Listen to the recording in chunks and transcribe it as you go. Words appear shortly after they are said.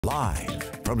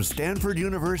Live from Stanford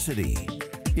University,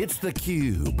 it's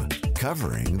theCUBE,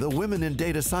 covering the Women in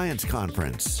Data Science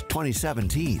Conference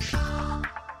 2017.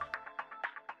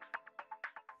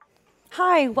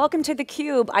 Hi, welcome to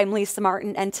theCUBE. I'm Lisa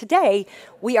Martin, and today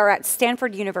we are at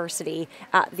Stanford University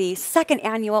at the second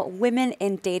annual Women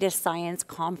in Data Science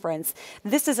Conference.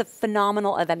 This is a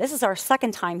phenomenal event. This is our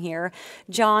second time here.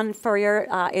 John Furrier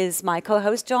is my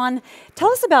co-host. John,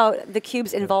 tell us about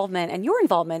theCUBE's involvement and your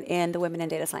involvement in the Women in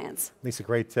Data Science. Lisa,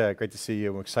 great to see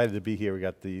you. I'm excited to be here. We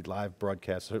got the live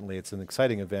broadcast. Certainly it's an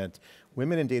exciting event.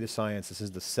 Women in Data Science, this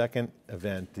is the second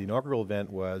event. The inaugural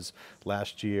event was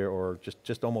last year, or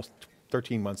just almost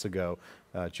 13 months ago.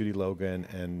 Judy Logan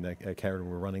and Karen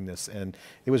were running this, and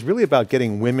it was really about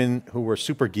getting women who were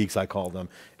super geeks, I call them,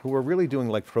 who were really doing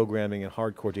like programming and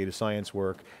hardcore data science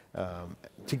work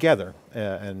together,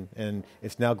 and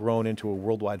it's now grown into a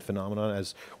worldwide phenomenon,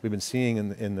 as we've been seeing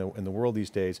in the world these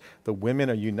days. The women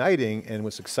are uniting, and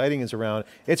what's exciting is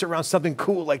it's around something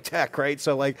cool like tech, right?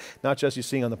 So like, not just you're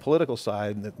seeing on the political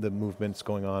side the movements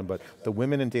going on, but the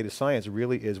women in data science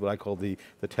really is what I call the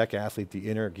tech athlete, the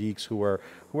inner geeks who are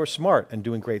smart and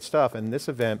doing great stuff. And this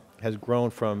event has grown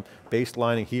from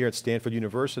baselining here at Stanford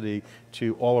University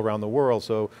to all around the world.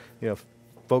 So, you know,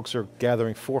 folks are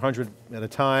gathering 400 at a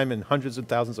time, and hundreds of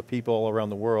thousands of people all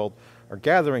around the world are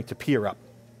gathering to peer up.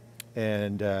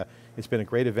 And it's been a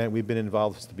great event. We've been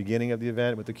involved since the beginning of the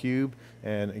event with theCUBE,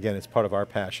 and again, it's part of our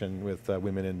passion with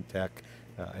women in tech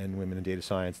and women in data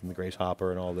science and the Grace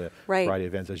Hopper and all the variety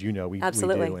of events, as you know, we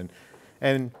do.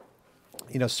 And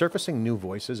you know, surfacing new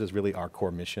voices is really our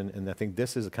core mission, and I think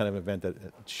this is the kind of event that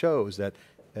shows that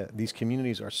these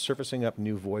communities are surfacing up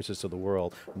new voices to the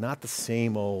world, not the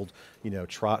same old, you know,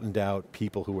 trodden out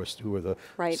people who are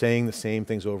saying the same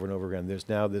things over and over again. There's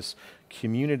now this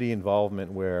community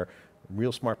involvement where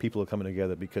real smart people are coming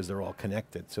together because they're all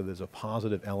connected. So there's a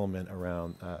positive element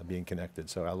around being connected,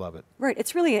 so I love it. Right,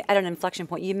 it's really at an inflection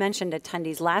point. You mentioned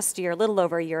attendees. Last year, a little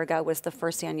over a year ago, was the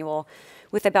first annual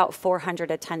with about 400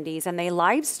 attendees, and they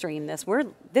live streamed this.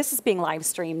 This is being live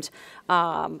streamed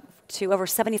to over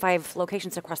 75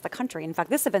 locations across the country. In fact,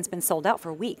 this event's been sold out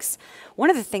for weeks. One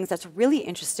of the things that's really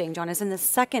interesting, John, is in the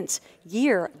second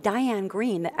year, Diane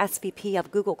Green, the SVP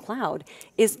of Google Cloud,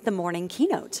 is the morning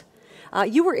keynote.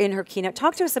 You were in her keynote.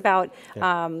 Talk to us about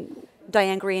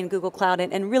Diane Green, Google Cloud,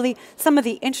 and really some of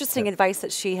the interesting advice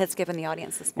that she has given the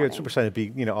audience this morning. Yeah, it's super exciting to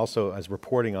be, you know, also as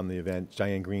reporting on the event.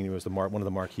 Diane Green was one of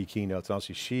the marquee keynotes, and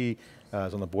also she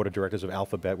is on the board of directors of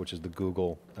Alphabet, which is the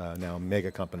Google now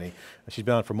mega company. She's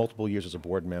been on for multiple years as a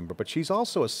board member, but she's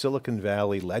also a Silicon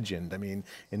Valley legend. I mean,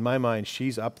 in my mind,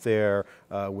 she's up there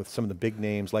with some of the big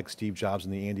names like Steve Jobs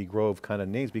and the Andy Grove kind of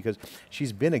names, because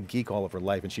she's been a geek all of her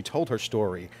life, and she told her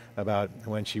story about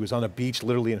when she was on a beach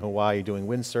literally in Hawaii doing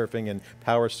windsurfing and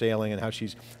power sailing, and how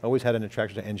she's always had an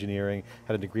attraction to engineering,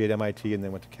 had a degree at MIT, and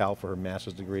then went to Cal for her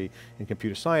master's degree in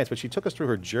computer science. But she took us through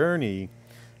her journey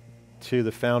to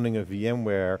the founding of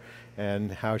VMware,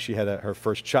 and how she had her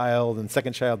first child and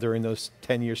second child during those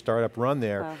 10-year startup run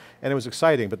there. Wow. And it was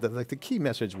exciting, but the key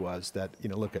message was that, you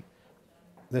know, look,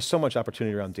 there's so much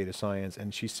opportunity around data science,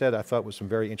 and she said, I thought with some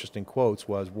very interesting quotes,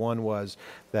 one was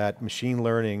that machine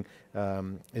learning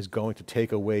is going to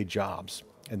take away jobs.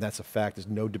 And that's a fact, there's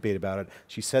no debate about it.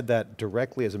 She said that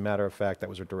directly, as a matter of fact, that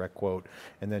was her direct quote.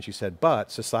 And then she said, but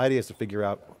society has to figure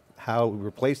out how we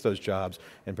replace those jobs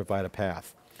and provide a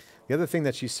path. The other thing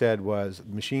that she said was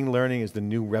machine learning is the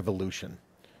new revolution.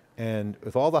 And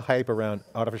with all the hype around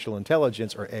artificial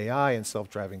intelligence or AI and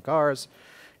self-driving cars,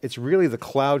 it's really the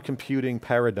cloud computing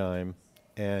paradigm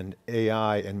and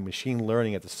AI and machine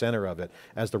learning at the center of it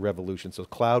as the revolution. So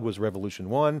cloud was revolution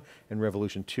 1, and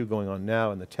revolution 2 going on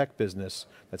now in the tech business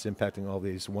that's impacting all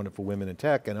these wonderful women in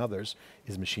tech and others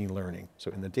is machine learning.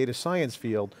 So in the data science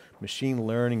field, machine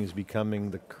learning is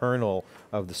becoming the kernel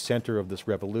of the center of this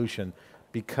revolution,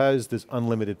 because there's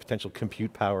unlimited potential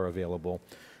compute power available.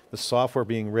 The software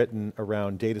being written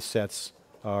around data sets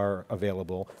are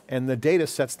available, and the data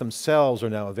sets themselves are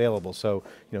now available. So,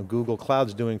 you know, Google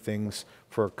Cloud's doing things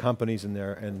for companies and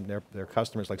their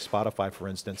customers, like Spotify, for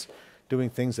instance, doing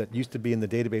things that used to be in the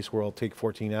database world take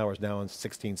 14 hours, now in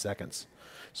 16 seconds.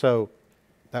 So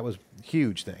that was a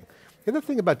huge thing. The other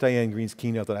thing about Diane Green's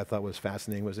keynote that I thought was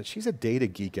fascinating was that she's a data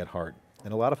geek at heart.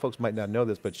 And a lot of folks might not know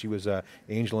this, but she was an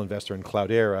angel investor in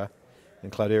Cloudera,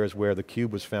 and Cloudera is where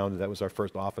theCUBE was founded. That was our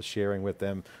first office sharing with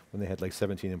them when they had like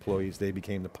 17 employees. They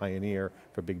became the pioneer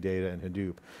for big data and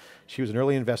Hadoop. She was an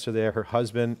early investor there. Her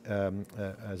husband,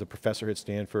 as a professor at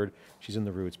Stanford, she's in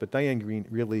the roots. But Diane Green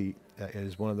really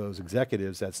is one of those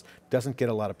executives that doesn't get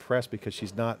a lot of press because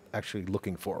she's not actually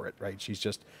looking for it, right? She's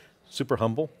just super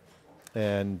humble,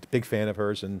 and big fan of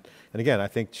hers. And again, I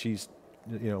think she's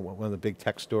one of the big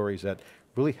tech stories that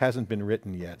really hasn't been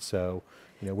written yet. So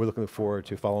we're looking forward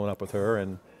to following up with her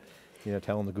and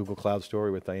telling the Google Cloud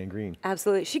story with Diane Greene.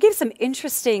 Absolutely. She gives some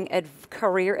interesting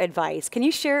career advice. Can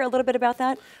you share a little bit about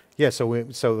that? Yeah, so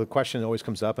the question always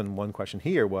comes up, and one question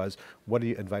here was, what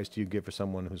advice do you give for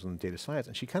someone who's in data science?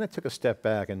 And she kind of took a step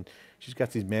back, and she's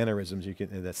got these mannerisms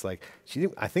that's like,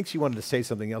 I think she wanted to say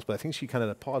something else, but I think she kind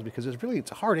of paused because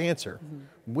it's a hard answer.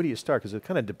 Mm-hmm. Where do you start? Because it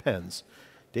kind of depends.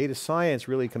 Data science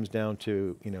really comes down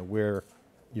to where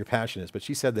your passion is. But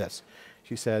she said this.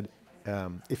 She said,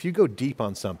 if you go deep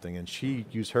on something, and she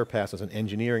used her past as an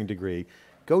engineering degree,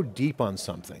 go deep on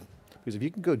something. Because if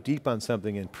you can go deep on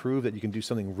something and prove that you can do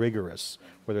something rigorous,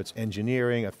 whether it's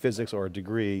engineering, a physics, or a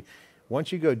degree,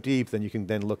 once you go deep, then you can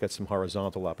then look at some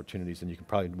horizontal opportunities and you can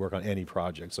probably work on any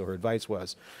project. So her advice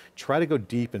was, try to go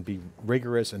deep and be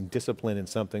rigorous and disciplined in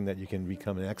something that you can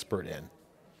become an expert in.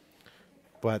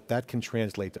 But that can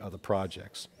translate to other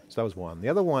projects. So that was one. The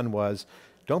other one was,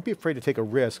 don't be afraid to take a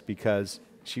risk, because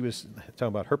she was talking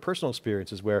about her personal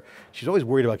experiences where she's always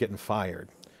worried about getting fired.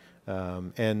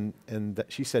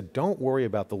 She said, don't worry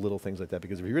about the little things like that,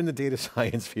 because if you're in the data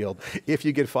science field, if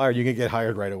you get fired, you can get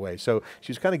hired right away. So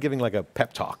she's kind of giving like a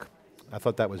pep talk. I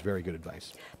thought that was very good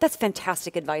advice. That's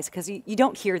fantastic advice, because you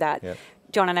don't hear that. Yep.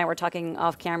 John and I were talking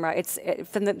off camera. It's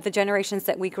from the generations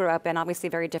that we grew up in, obviously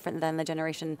very different than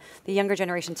the younger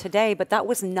generation today, but that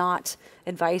was not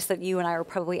advice that you and I were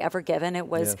probably ever given. It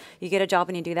was, you get a job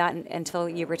and you do that until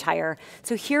you retire.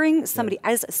 So hearing somebody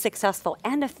as successful,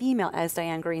 and a female as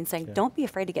Diane Greene, saying, don't be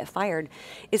afraid to get fired,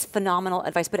 is phenomenal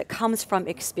advice, but it comes from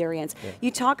experience.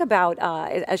 You talk about,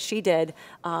 as she did,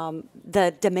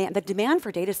 the demand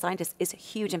for data scientists is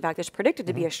huge. In fact, there's predicted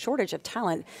to be a shortage of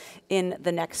talent in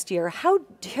the next year. How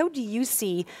do you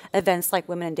see events like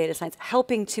Women in Data Science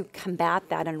helping to combat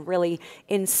that and really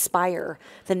inspire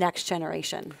the next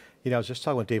generation? I was just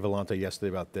talking with Dave Vellante yesterday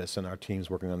about this, and our team's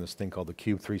working on this thing called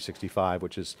theCUBE 365,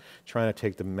 which is trying to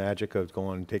take the magic of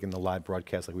taking the live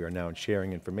broadcast like we are now and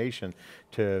sharing information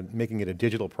to making it a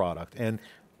digital product. And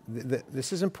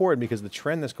this is important because the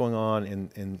trend that's going on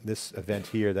in this event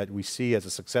here that we see as a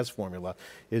success formula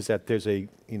is that there's an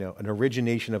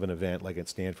origination of an event like at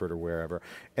Stanford or wherever,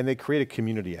 and they create a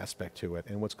community aspect to it.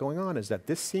 And what's going on is that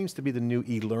this seems to be the new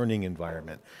e-learning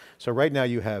environment. So right now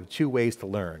you have two ways to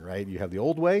learn, right? You have the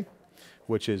old way,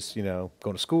 which is going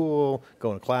to school,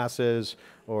 going to classes,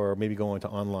 or maybe going to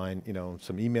online,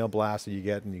 some email blasts that you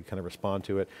get and you kind of respond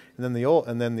to it. And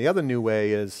then the other new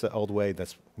way is old way.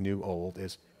 That's old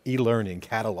is e-learning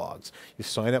catalogs. You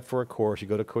sign up for a course, you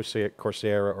go to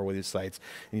Coursera or one of these sites,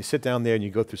 and you sit down there and you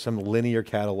go through some linear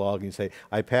catalog and you say,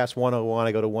 I pass 101,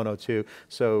 I go to 102.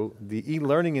 So the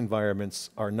e-learning environments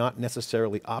are not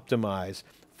necessarily optimized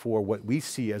for what we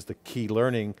see as the key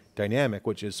learning dynamic,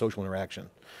 which is social interaction.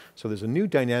 So there's a new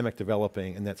dynamic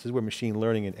developing, and this is where machine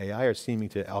learning and AI are seeming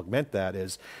to augment that,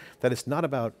 is that it's not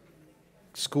about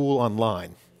school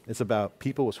online. It's about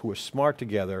people who are smart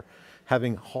together,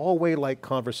 having hallway-like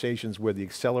conversations where the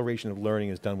acceleration of learning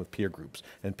is done with peer groups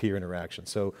and peer interaction.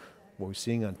 So what we're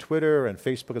seeing on Twitter and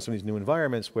Facebook and some of these new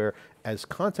environments where as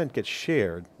content gets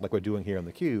shared, like we're doing here on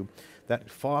theCUBE, that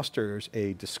fosters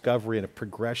a discovery and a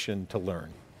progression to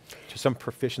learn, to some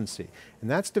proficiency. And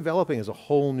that's developing as a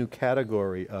whole new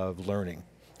category of learning.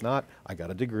 Not, I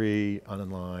got a degree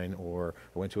online or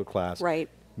I went to a class. Right.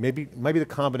 Maybe the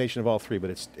combination of all three, but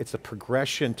it's a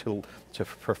progression to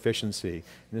proficiency,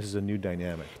 and this is a new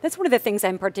dynamic. That's one of the things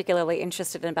I'm particularly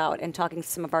interested about in talking to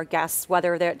some of our guests,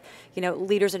 whether they're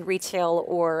leaders in retail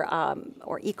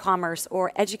or e-commerce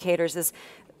or educators, is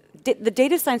the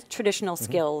data science traditional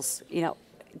skills.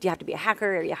 Do you have to be a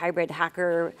hacker? Are you a hybrid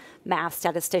hacker, math,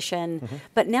 statistician?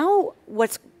 But now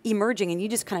what's emerging, and you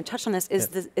just kind of touched on this, is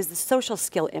the social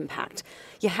skill impact.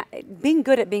 Being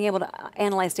good at being able to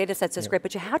analyze data sets is great,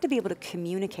 but you have to be able to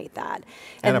communicate that.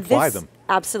 And apply them.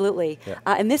 Absolutely.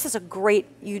 And this is a great,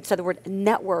 you said the word,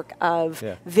 network of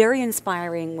very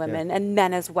inspiring women and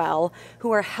men as well,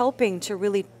 who are helping to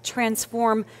really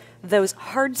transform those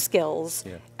hard skills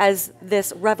as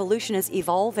this revolution is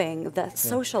evolving, the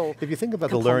social If you think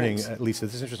about the learning, at least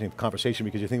this is an interesting conversation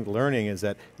because you think learning is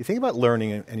that, you think about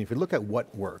learning and if you look at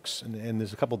what works, and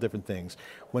there's a couple different things.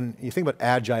 When you think about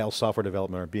agile software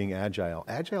development or being agile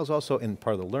is also in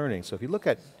part of the learning. So if you look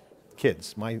at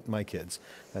kids, my kids,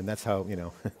 and that's how,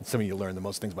 some of you learn the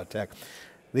most things about tech.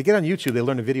 They get on YouTube, they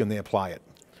learn a video and they apply it.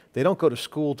 They don't go to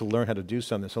school to learn how to do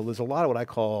something. So there's a lot of what I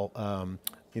call,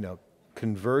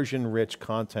 conversion-rich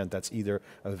content that's either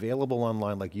available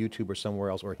online like YouTube or somewhere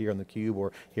else, or here on theCUBE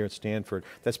or here at Stanford,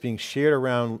 that's being shared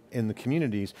around in the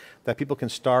communities that people can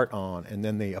start on and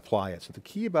then they apply it. So the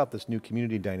key about this new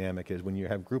community dynamic is when you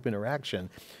have group interaction,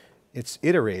 it's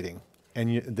iterating,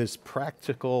 and there's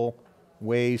practical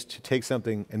ways to take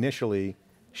something initially,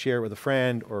 share it with a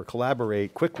friend, or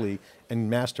collaborate quickly and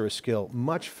master a skill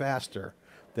much faster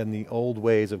than the old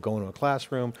ways of going to a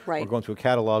classroom or going to a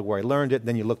catalog where I learned it,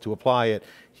 then you look to apply it.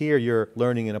 Here you're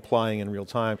learning and applying in real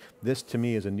time. This to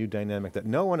me is a new dynamic that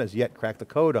no one has yet cracked the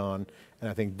code on, and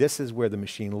I think this is where the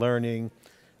machine learning,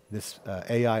 this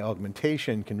AI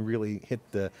augmentation can really hit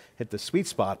the sweet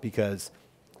spot, because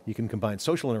you can combine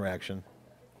social interaction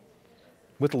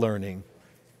with learning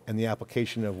and the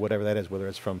application of whatever that is, whether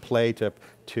it's from play to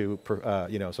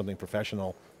something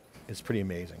professional, is pretty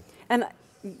amazing. And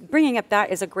bringing up that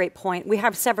is a great point. We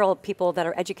have several people that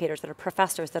are educators, that are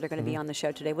professors, that are going to be on the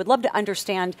show today. Would love to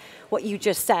understand what you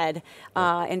just said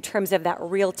in terms of that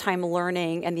real-time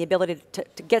learning and the ability to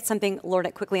get something, learn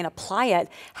it quickly and apply it,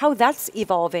 how that's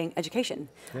evolving education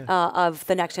of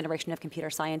the next generation of computer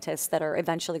scientists that are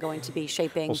eventually going to be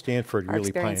shaping Stanford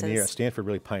really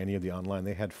pioneered the online.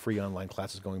 They had free online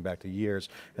classes going back to years,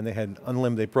 and they had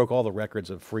unlimited, they broke all the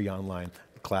records of free online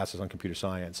classes on computer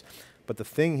science. But the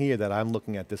thing here that I'm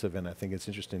looking at this event, I think it's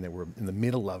interesting that we're in the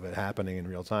middle of it happening in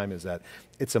real time, is that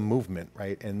it's a movement,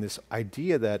 right? And this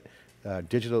idea that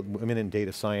digital women in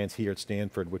data science here at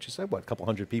Stanford, which is what, a couple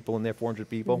hundred people in there, 400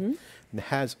 people, and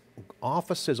has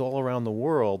offices all around the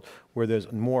world where there's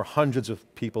more hundreds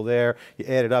of people there. You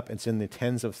add it up, it's in the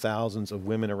tens of thousands of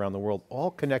women around the world,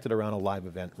 all connected around a live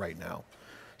event right now.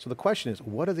 So the question is,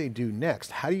 what do they do next?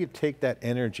 How do you take that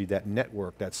energy, that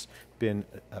network that's been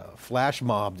flash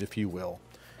mobbed, if you will,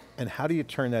 and how do you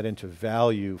turn that into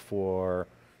value for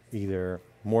either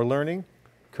more learning,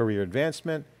 career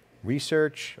advancement,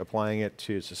 research, applying it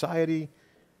to society?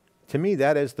 To me,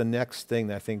 that is the next thing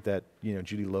that I think that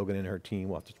Judy Logan and her team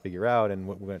will have to figure out, and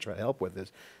what we're going to try to help with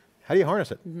is, how do you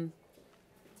harness it?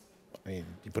 I mean,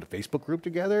 you put a Facebook group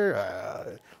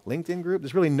together, LinkedIn group,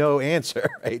 there's really no answer,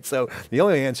 right? So the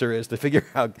only answer is to figure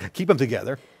out, keep them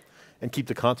together and keep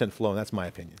the content flowing, that's my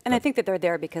opinion. And I think that they're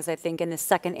there because I think in the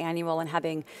second annual and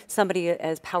having somebody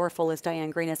as powerful as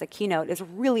Diane Green as a keynote is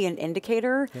really an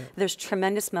indicator. There's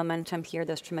tremendous momentum here,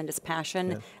 there's tremendous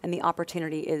passion, and the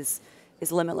opportunity is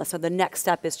limitless. So the next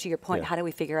step is, to your point, how do we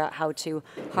figure out how to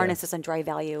harness this and drive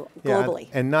value globally?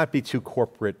 And not be too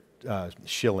corporate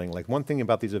shilling. Like, one thing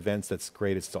about these events that's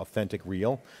great is it's authentic,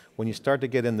 real. When you start to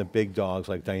get in the big dogs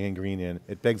like Diane Green in,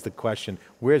 it begs the question,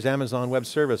 where's Amazon Web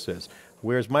Services?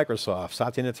 Where's Microsoft,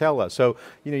 Satya Nadella? So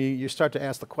you start to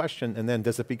ask the question, and then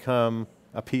does it become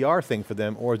a PR thing for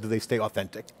them, or do they stay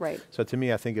authentic? Right. So to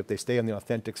me, I think if they stay on the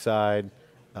authentic side,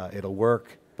 it'll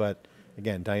work. But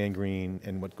again, Diane Green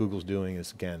and what Google's doing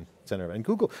is, again, center. And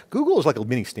Google is like a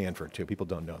mini Stanford too. People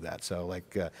don't know that. So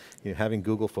like, having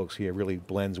Google folks here really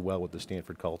blends well with the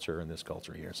Stanford culture and this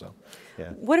culture here. So, yeah.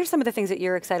 What are some of the things that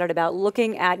you're excited about?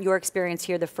 Looking at your experience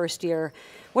here the first year,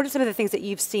 what are some of the things that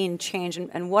you've seen change,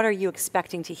 and what are you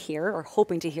expecting to hear or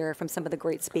hoping to hear from some of the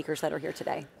great speakers that are here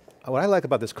today? What I like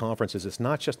about this conference is it's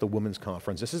not just a women's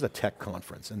conference, this is a tech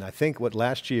conference. And I think what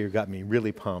last year got me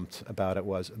really pumped about it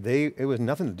was it was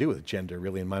nothing to do with gender,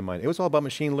 really, in my mind. It was all about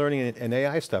machine learning and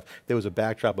AI stuff. There was a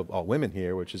backdrop of all women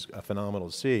here, which is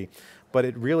phenomenal to see. But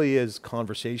it really is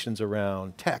conversations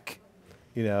around tech,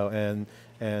 and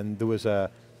there was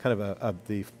a kind of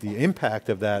the impact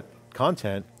of that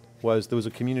content was there was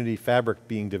a community fabric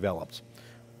being developed.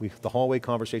 The hallway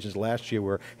conversations last year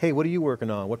were, hey, what are you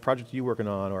working on? What project are you working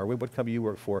on? Or what company you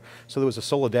work for? So there was a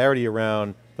solidarity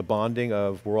around the bonding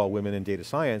of we're all women in data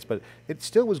science, but it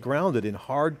still was grounded in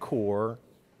hardcore,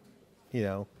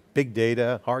 big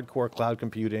data, hardcore cloud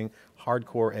computing,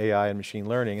 hardcore AI and machine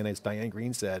learning. And as Diane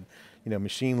Green said,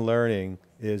 machine learning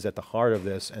is at the heart of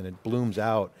this, and it blooms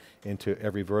out into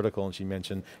every vertical. And she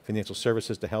mentioned financial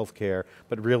services to healthcare,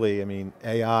 but really, I mean,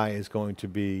 AI is going to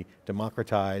be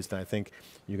democratized, and I think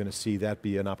you're going to see that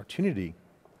be an opportunity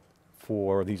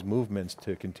for these movements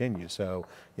to continue. So,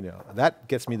 that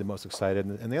gets me the most excited.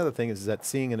 And the other thing is that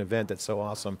seeing an event that's so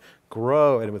awesome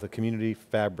grow, and with a community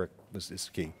fabric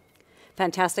is key.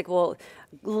 Fantastic. Well,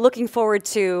 looking forward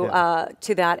to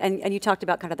that. And you talked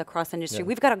about kind of the cross-industry. Yeah.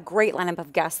 We've got a great lineup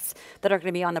of guests that are going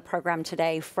to be on the program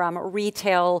today, from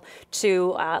retail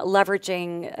to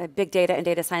leveraging big data and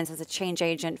data science as a change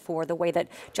agent for the way that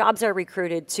jobs are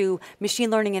recruited, to machine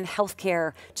learning in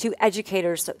healthcare, to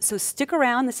educators. So stick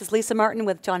around. This is Lisa Martin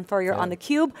with John Furrier on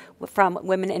theCUBE from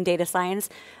Women in Data Science.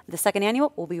 The second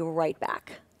annual, we'll be right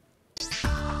back.